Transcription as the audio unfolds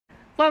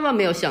万万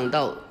没有想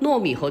到，糯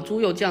米和猪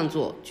肉这样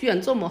做居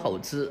然这么好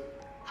吃。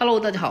Hello，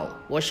 大家好，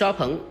我是阿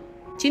鹏。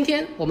今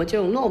天我们就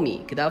用糯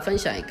米给大家分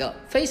享一个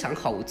非常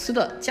好吃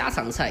的家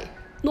常菜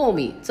——糯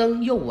米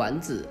蒸肉丸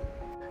子。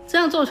这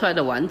样做出来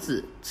的丸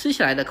子，吃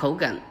起来的口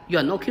感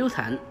软糯 Q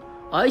弹，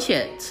而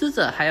且吃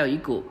着还有一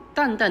股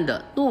淡淡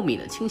的糯米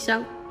的清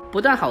香，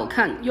不但好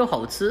看又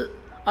好吃，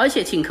而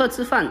且请客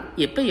吃饭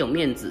也倍有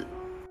面子。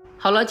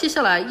好了，接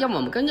下来让我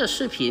们跟着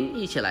视频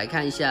一起来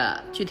看一下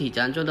具体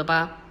怎样做的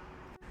吧。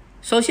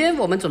首先，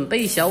我们准备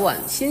一小碗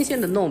新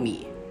鲜的糯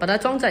米，把它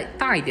装在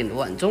大一点的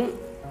碗中，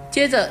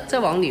接着再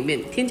往里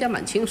面添加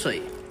满清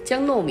水，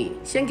将糯米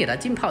先给它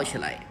浸泡起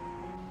来。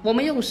我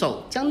们用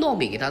手将糯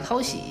米给它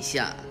淘洗一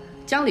下，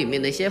将里面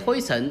的一些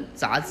灰尘、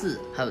杂质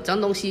还有脏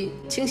东西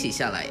清洗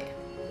下来。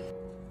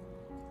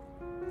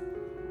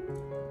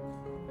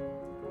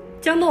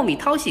将糯米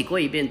淘洗过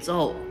一遍之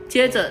后，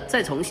接着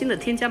再重新的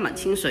添加满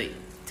清水，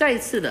再一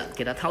次的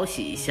给它淘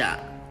洗一下。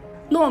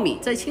糯米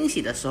在清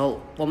洗的时候，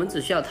我们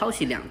只需要淘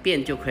洗2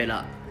遍就可以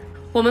了，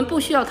我们不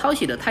需要淘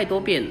洗的太多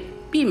遍，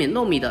避免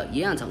糯米的营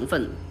养成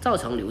分造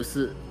成流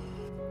失。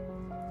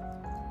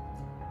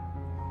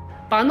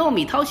把糯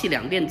米淘洗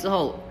2遍之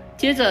后，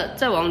接着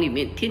再往里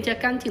面添加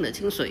干净的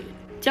清水，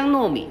将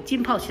糯米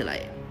浸泡起来，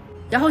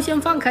然后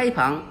先放开一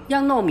旁，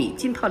让糯米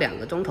浸泡2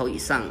个钟头以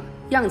上，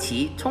让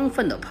其充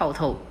分的泡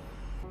透。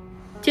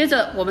接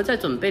着我们再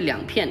准备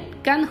2片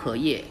干荷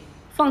叶，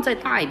放在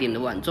大一点的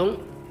碗中，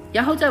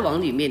然后再往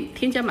里面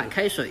添加满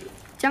开水，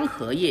将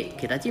荷叶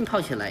给它浸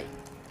泡起来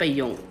备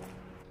用。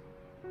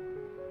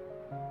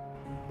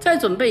再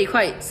准备一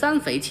块3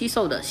肥7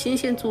瘦的新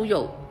鲜猪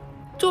肉。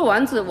做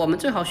丸子我们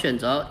最好选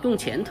择用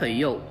前腿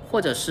肉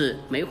或者是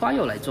梅花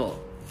肉来做，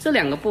这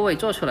2个部位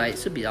做出来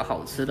是比较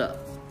好吃的。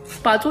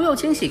把猪肉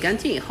清洗干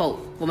净以后，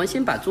我们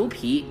先把猪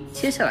皮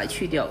切下来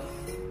去掉。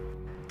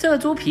这个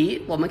猪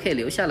皮我们可以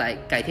留下来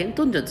改天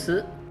炖着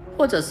吃，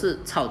或者是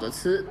炒着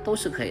吃都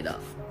是可以的。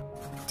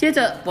接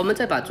着我们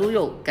再把猪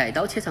肉改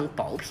刀切成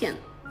薄片。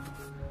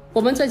我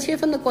们在切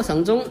分的过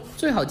程中，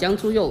最好将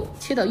猪肉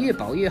切得越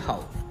薄越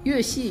好，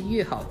越细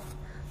越好，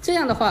这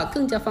样的话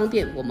更加方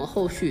便我们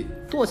后续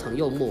剁成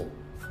肉末。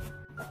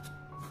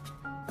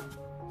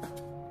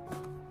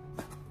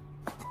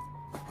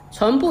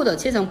全部的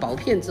切成薄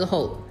片之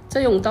后，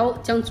再用刀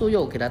将猪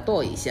肉给它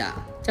剁一下，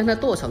将它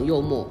剁成肉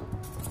末。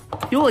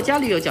如果家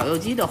里有绞肉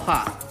机的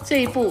话，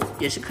这一步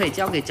也是可以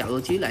交给绞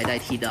肉机来代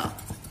替的，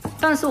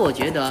但是我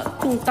觉得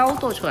用刀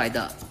剁出来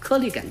的颗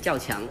粒感较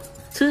强，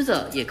吃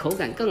着也口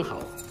感更好。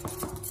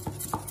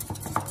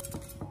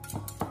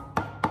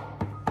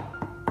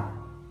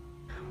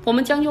我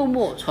们将肉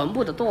末全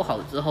部的剁好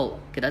之后，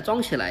给它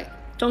装起来，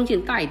装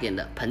进大一点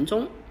的盆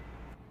中。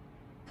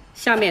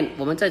下面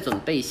我们再准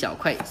备小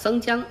块生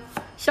姜，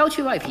削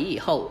去外皮以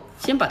后，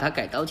先把它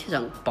改刀切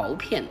成薄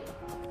片，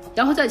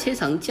然后再切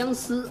成姜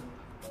丝，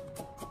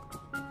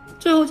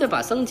最后再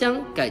把生姜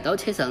改刀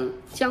切成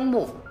姜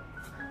末。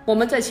我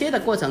们在切的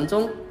过程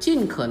中，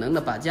尽可能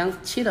的把姜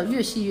切得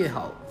越细越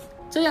好，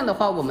这样的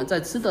话我们在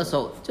吃的时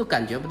候就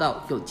感觉不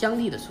到有姜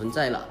粒的存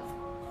在了。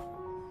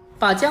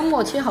把姜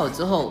末切好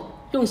之后，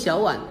用小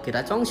碗给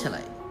它装起来。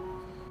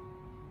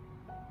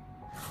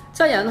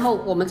再然后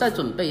我们再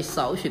准备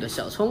少许的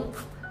小葱，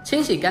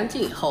清洗干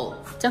净以后，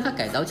将它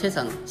改刀切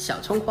成小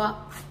葱花。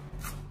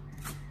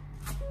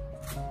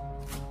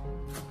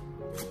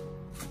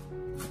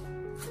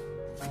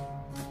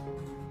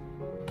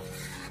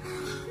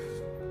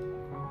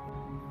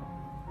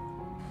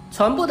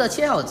全部的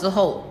切好之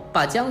后，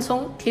把姜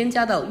葱添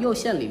加到肉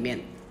馅里面，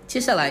接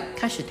下来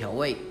开始调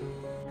味。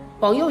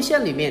往肉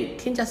馅里面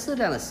添加适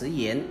量的食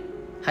盐，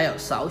还有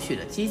少许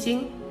的鸡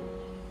精，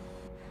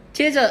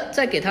接着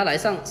再给它来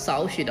上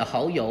少许的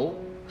蚝油，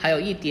还有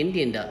一点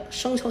点的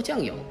生抽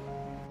酱油，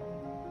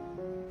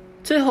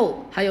最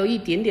后还有一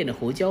点点的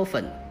胡椒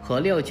粉和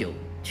料酒，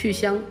去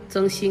香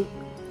增腥。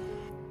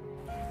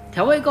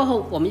调味过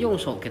后，我们用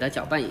手给它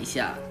搅拌一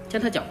下，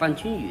将它搅拌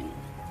均匀，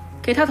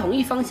给它同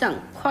一方向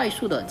快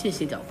速的进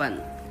行搅拌，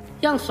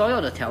让所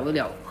有的调味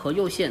料和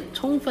肉馅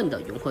充分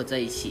的融合在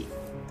一起。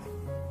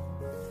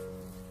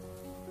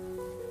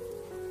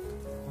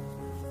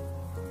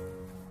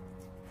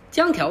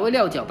将调味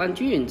料搅拌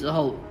均匀之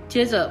后，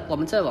接着我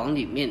们再往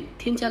里面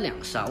添加2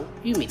勺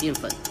玉米淀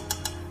粉，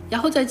然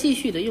后再继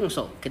续的用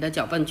手给它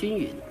搅拌均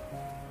匀。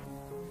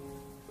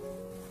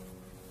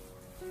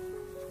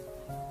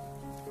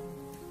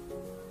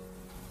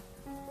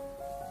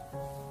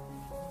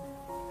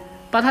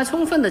把它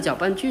充分的搅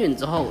拌均匀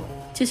之后，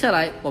接下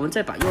来我们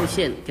再把肉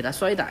馅给它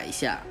摔打一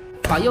下，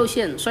把肉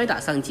馅摔打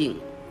上劲。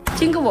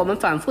经过我们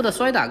反复的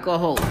摔打过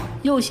后，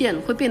肉馅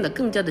会变得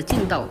更加的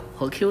劲道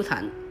和 Q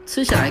弹，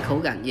吃起来口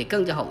感也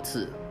更加好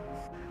吃。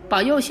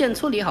把肉馅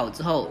处理好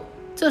之后，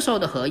这时候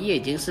的荷叶已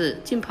经是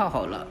浸泡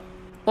好了，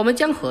我们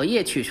将荷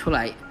叶取出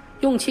来，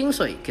用清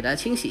水给它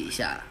清洗一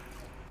下，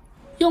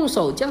用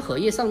手将荷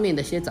叶上面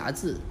的些杂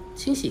质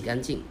清洗干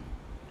净。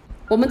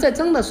我们在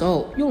蒸的时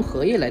候用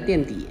荷叶来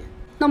垫底，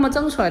那么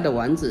蒸出来的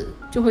丸子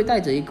就会带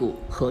着一股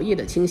荷叶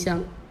的清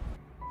香。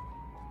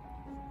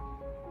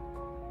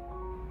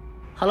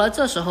好了，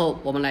这时候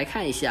我们来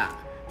看一下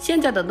现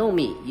在的糯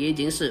米也已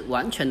经是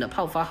完全的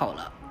泡发好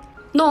了。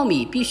糯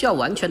米必须要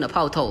完全的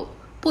泡透，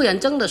不然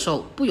蒸的时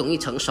候不容易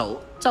成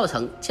熟，造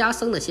成加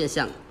生的现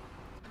象。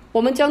我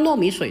们将糯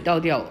米水倒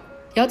掉，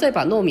然后再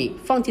把糯米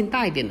放进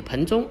大一点的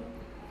盆中，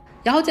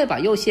然后再把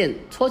肉馅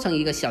搓成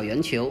一个小圆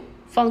球，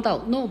放到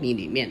糯米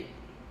里面。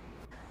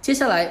接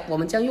下来我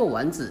们将肉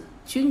丸子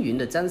均匀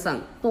的沾上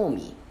糯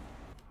米，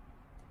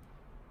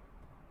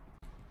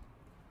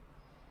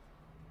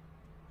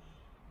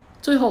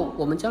最后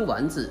我们将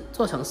丸子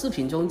做成视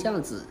频中这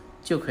样子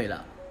就可以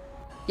了。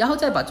然后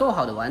再把做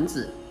好的丸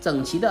子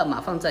整齐的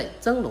码放在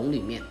蒸笼里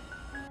面。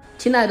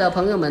亲爱的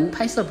朋友们，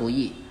拍摄不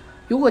易，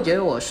如果觉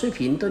得我视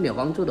频对你有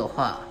帮助的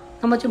话，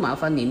那么就麻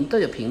烦您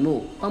对着屏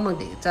幕帮忙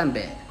点个赞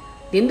呗。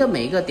您的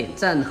每一个点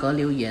赞和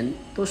留言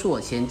都是我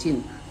前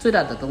进最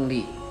大的动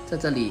力，在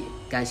这里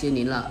感谢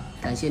您了，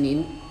感谢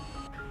您。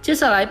接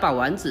下来把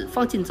丸子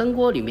放进蒸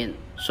锅里面，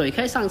水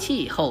开上气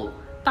以后，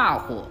大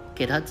火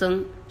给它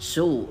蒸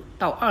15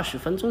到20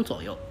分钟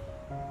左右。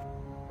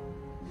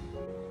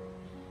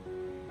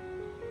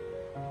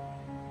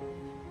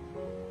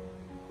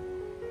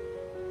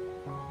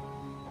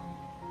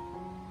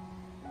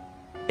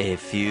A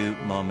few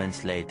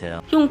moments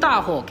later， 用大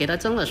火给它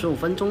蒸了15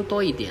分钟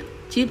多一点，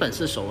基本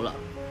是熟了。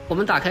我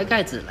们打开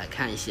盖子来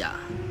看一下，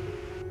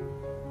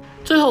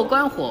最后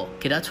关火，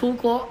给它出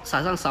锅，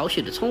撒上少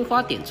许的葱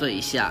花点缀一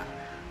下。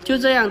就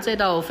这样，这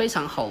道非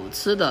常好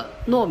吃的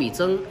糯米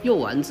蒸肉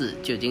丸子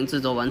就已经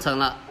制作完成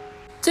了。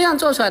这样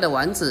做出来的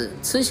丸子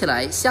吃起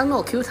来香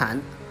糯 Q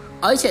弹，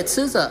而且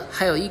吃着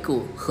还有一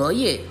股荷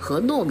叶和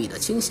糯米的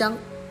清香，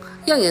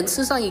让人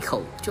吃上一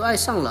口就爱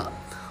上了。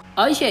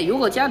而且如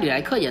果家里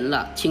来客人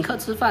了，请客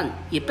吃饭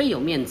也倍有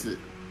面子。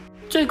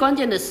最关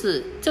键的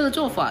是，这个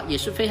做法也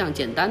是非常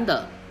简单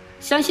的，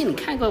相信你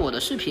看过我的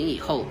视频以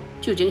后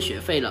就已经学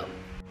会了。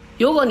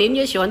如果您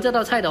也喜欢这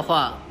道菜的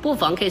话，不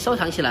妨可以收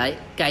藏起来，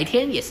改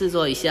天也试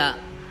做一下。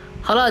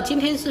好了，今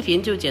天视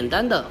频就简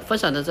单的分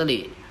享到这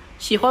里。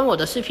喜欢我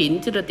的视频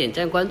记得点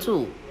赞、关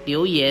注、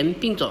留言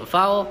并转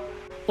发哦。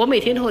我每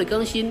天都会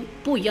更新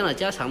不一样的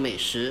家常美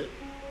食，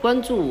关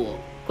注我，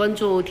关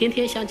注天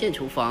天相见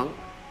厨房。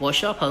我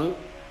是阿鹏，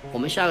我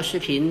们下个视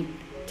频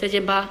再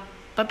见吧，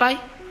拜拜。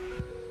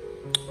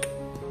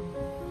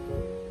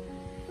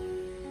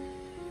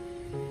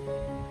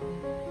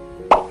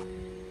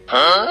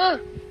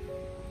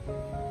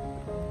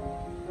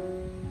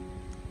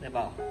来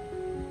宝，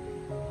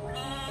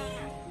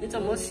你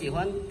怎么喜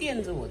欢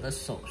垫着我的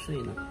手睡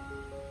呢？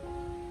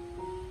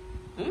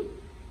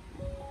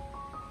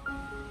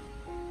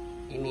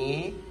咪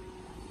咪，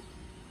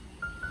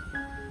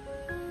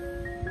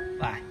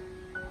喂。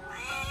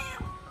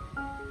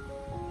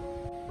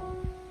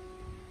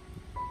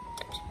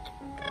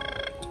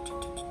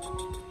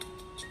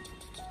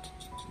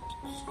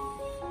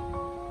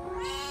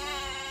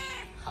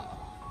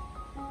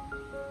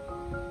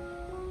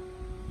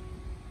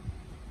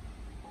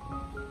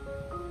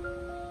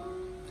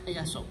看一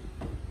下手。